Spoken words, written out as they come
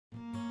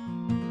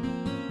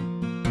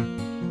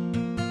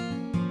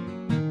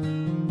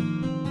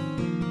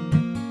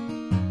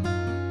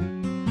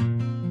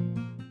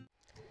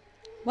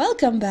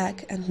Welcome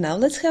back, and now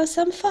let's have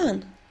some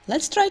fun.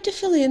 Let's try to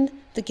fill in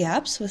the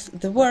gaps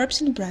with the verbs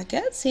in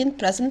brackets in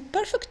present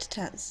perfect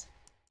tense.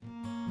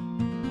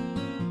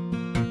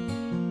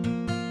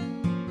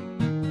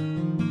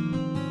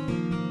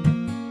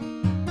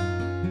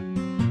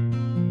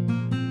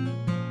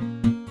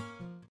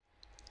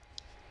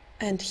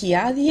 And here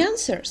are the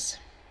answers.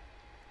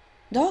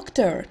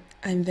 Doctor,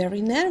 I'm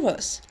very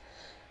nervous.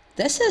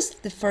 This is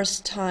the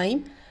first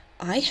time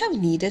I have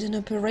needed an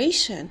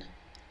operation.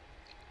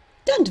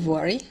 Don't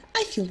worry,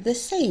 I feel the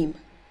same.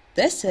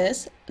 This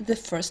is the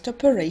first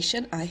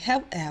operation I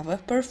have ever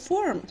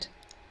performed.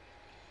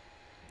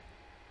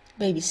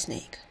 Baby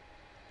snake.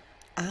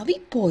 Are we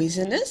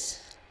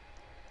poisonous?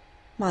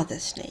 Mother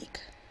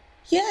snake.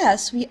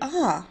 Yes, we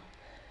are.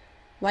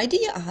 Why do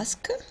you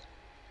ask?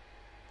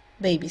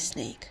 Baby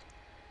snake.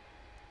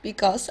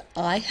 Because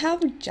I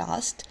have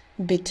just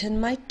bitten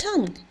my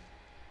tongue.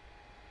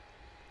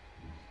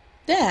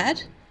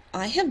 Dad,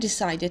 I have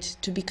decided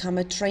to become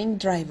a train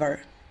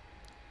driver.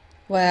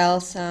 Well,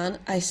 son,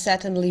 I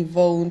certainly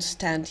won't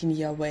stand in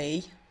your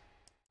way.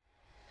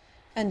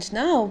 And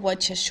now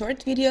watch a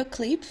short video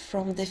clip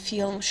from the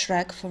film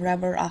Shrek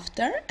Forever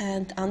After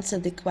and answer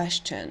the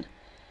question: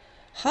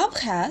 how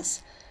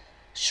has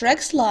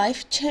Shrek's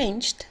life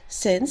changed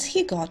since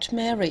he got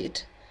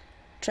married?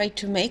 Try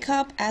to make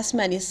up as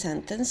many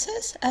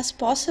sentences as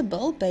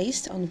possible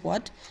based on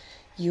what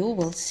you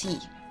will see.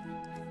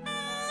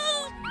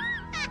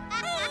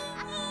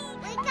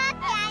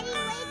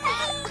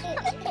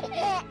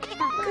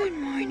 Good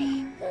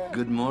morning.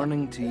 Good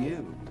morning to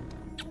you.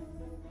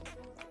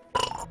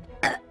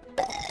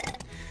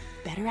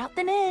 Better out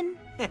than in.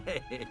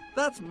 Hey,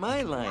 that's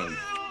my line.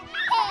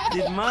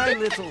 Did my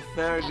little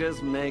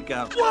Fergus make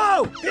a...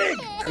 Whoa! Big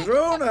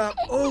grown-up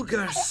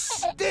ogres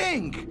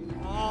stink!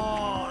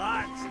 Oh,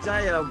 that's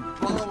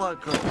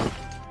diabolical.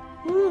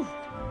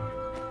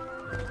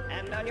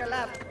 And on your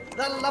left,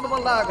 the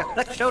lovable lug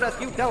that showed us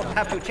you don't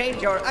have to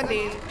change your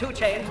undies to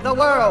change the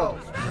world.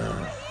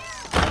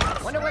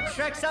 Wonder what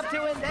Shrek's up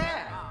to in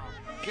there.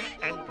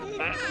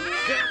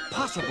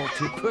 Possible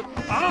to put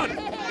on.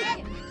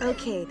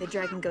 Okay, the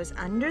dragon goes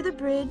under the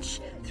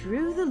bridge,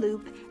 through the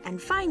loop,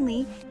 and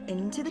finally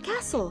into the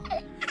castle.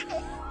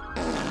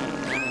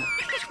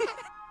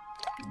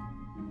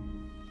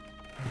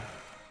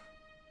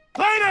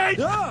 Playdate!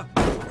 Ah!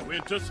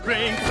 Winter,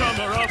 spring,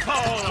 summer, or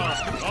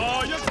fall,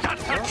 all you got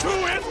to do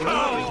is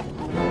call.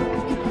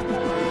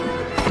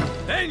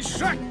 Then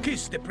Shrek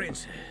kissed the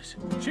princess.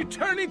 She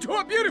turned into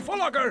a beautiful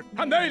logger,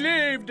 and they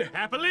lived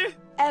Happily?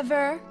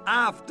 Ever.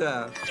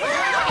 After.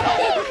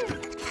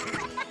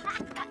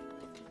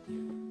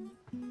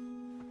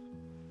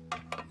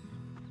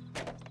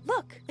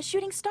 Look, a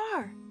shooting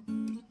star.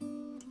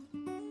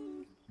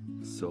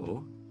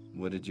 So,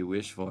 what did you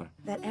wish for?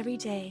 That every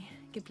day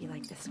could be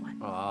like this one.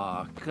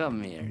 Oh,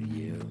 come here,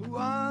 you.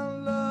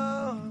 one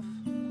love,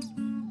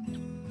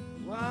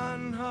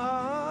 one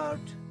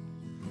heart.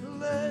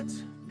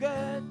 Let's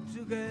get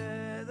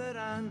together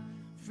and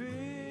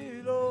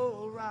feel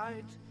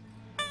alright.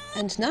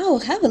 And now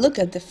have a look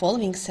at the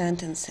following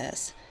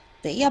sentences.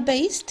 They are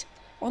based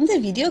on the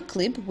video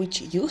clip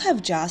which you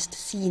have just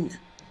seen.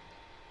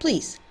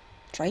 Please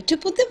try to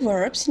put the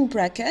verbs in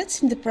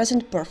brackets in the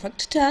present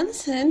perfect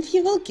tense and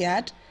you will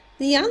get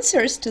the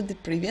answers to the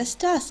previous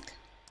task.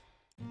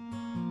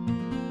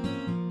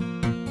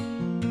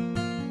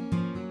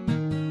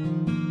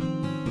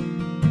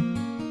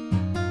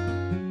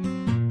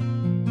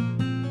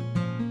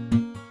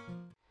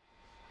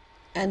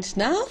 And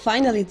now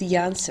finally the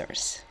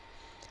answers.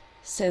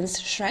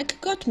 Since Shrek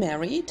got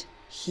married,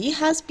 he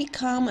has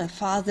become a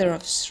father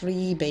of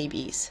 3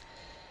 babies.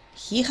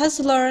 He has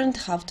learned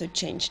how to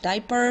change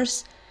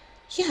diapers,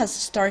 he has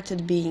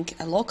started being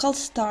a local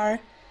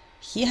star,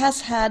 he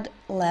has had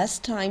less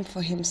time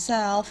for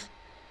himself,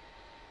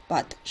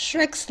 but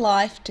Shrek's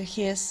life to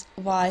his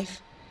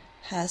wife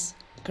has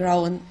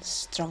grown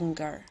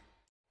stronger.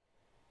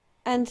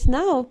 And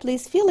now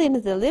please fill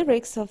in the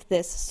lyrics of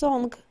this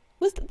song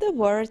with the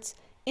words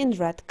in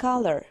red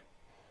color.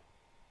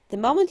 The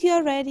moment you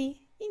are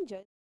ready,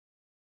 enjoy.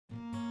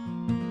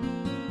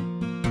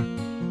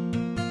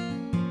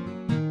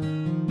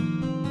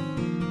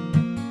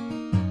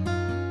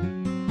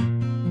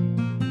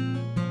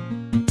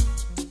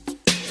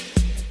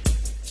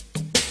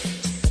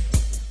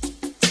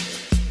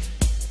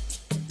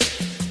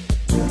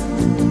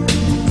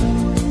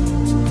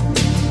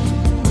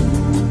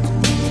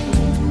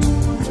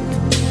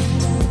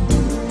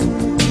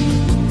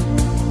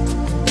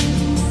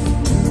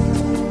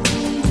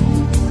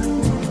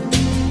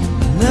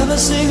 Never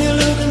seen you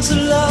looking so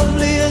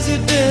lovely as you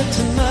did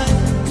tonight.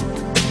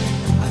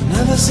 I've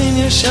never seen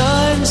you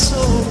shine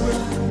so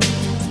bright.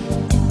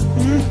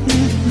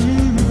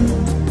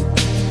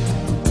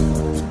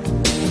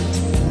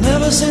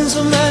 Never seen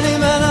so many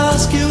men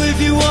ask you if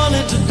you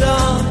wanted to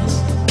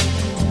dance.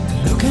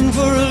 Looking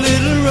for a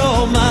little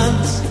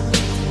romance,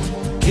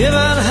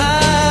 given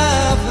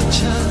half a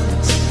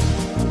chance.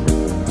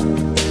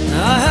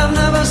 I have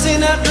never seen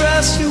that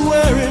dress you're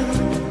wearing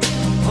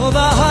or the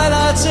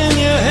highlights in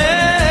your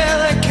hair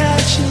that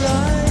catch your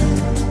eye.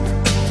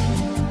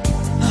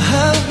 I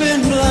have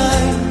been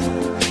blind.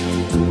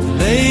 The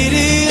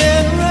lady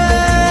in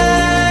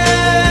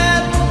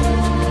red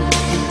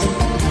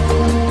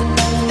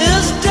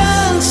is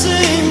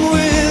dancing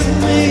with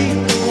me,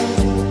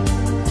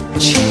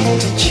 cheek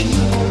to cheek.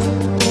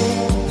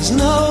 There's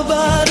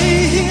nobody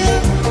here.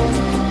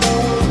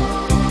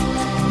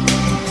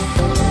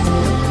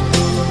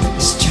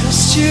 It's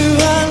just you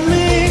and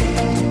me.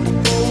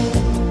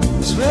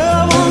 It's where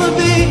I wanna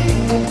be,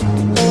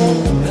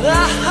 but I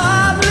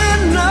hardly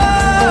know.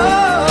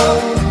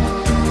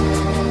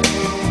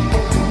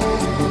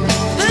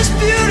 This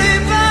beauty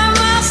by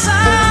my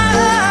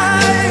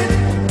side,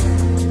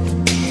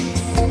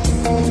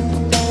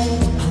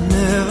 I'll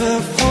never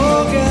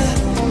forget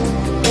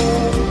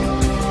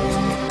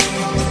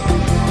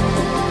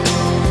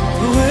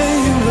the way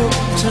you look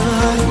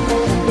tonight.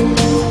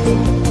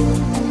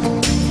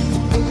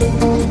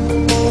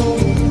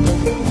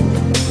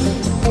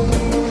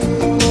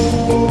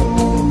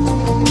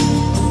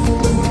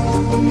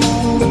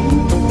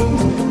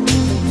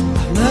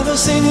 I've never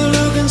seen you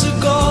looking so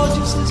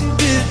gorgeous as you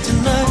did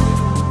tonight.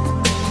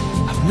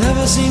 I've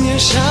never seen you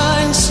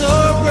shine so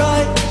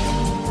bright.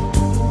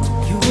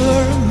 You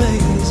were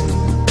amazing.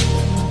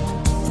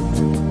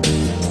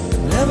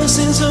 Never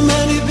seen so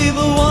many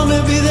people want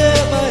to be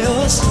there by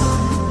your side.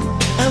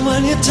 And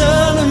when you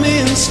turned to me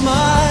and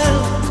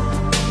smiled,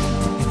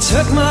 you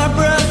took my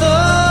breath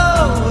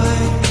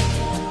away.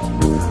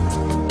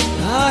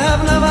 I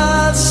have never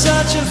had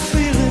such a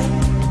feeling,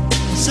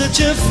 such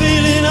a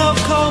feeling of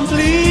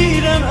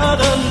complete and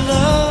utter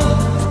love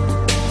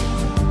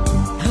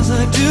as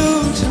I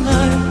do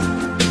tonight.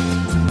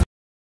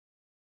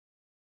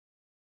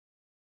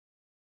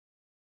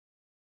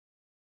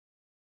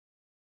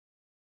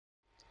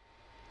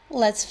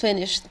 Let's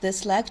finish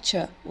this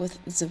lecture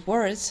with the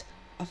words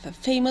of a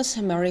famous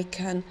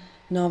American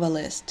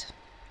novelist,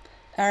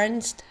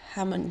 Ernest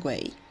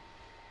Hemingway.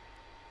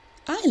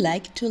 I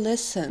like to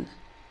listen.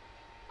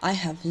 I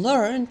have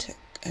learned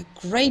a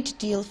great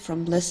deal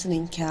from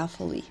listening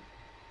carefully.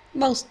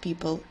 Most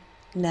people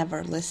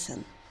never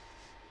listen.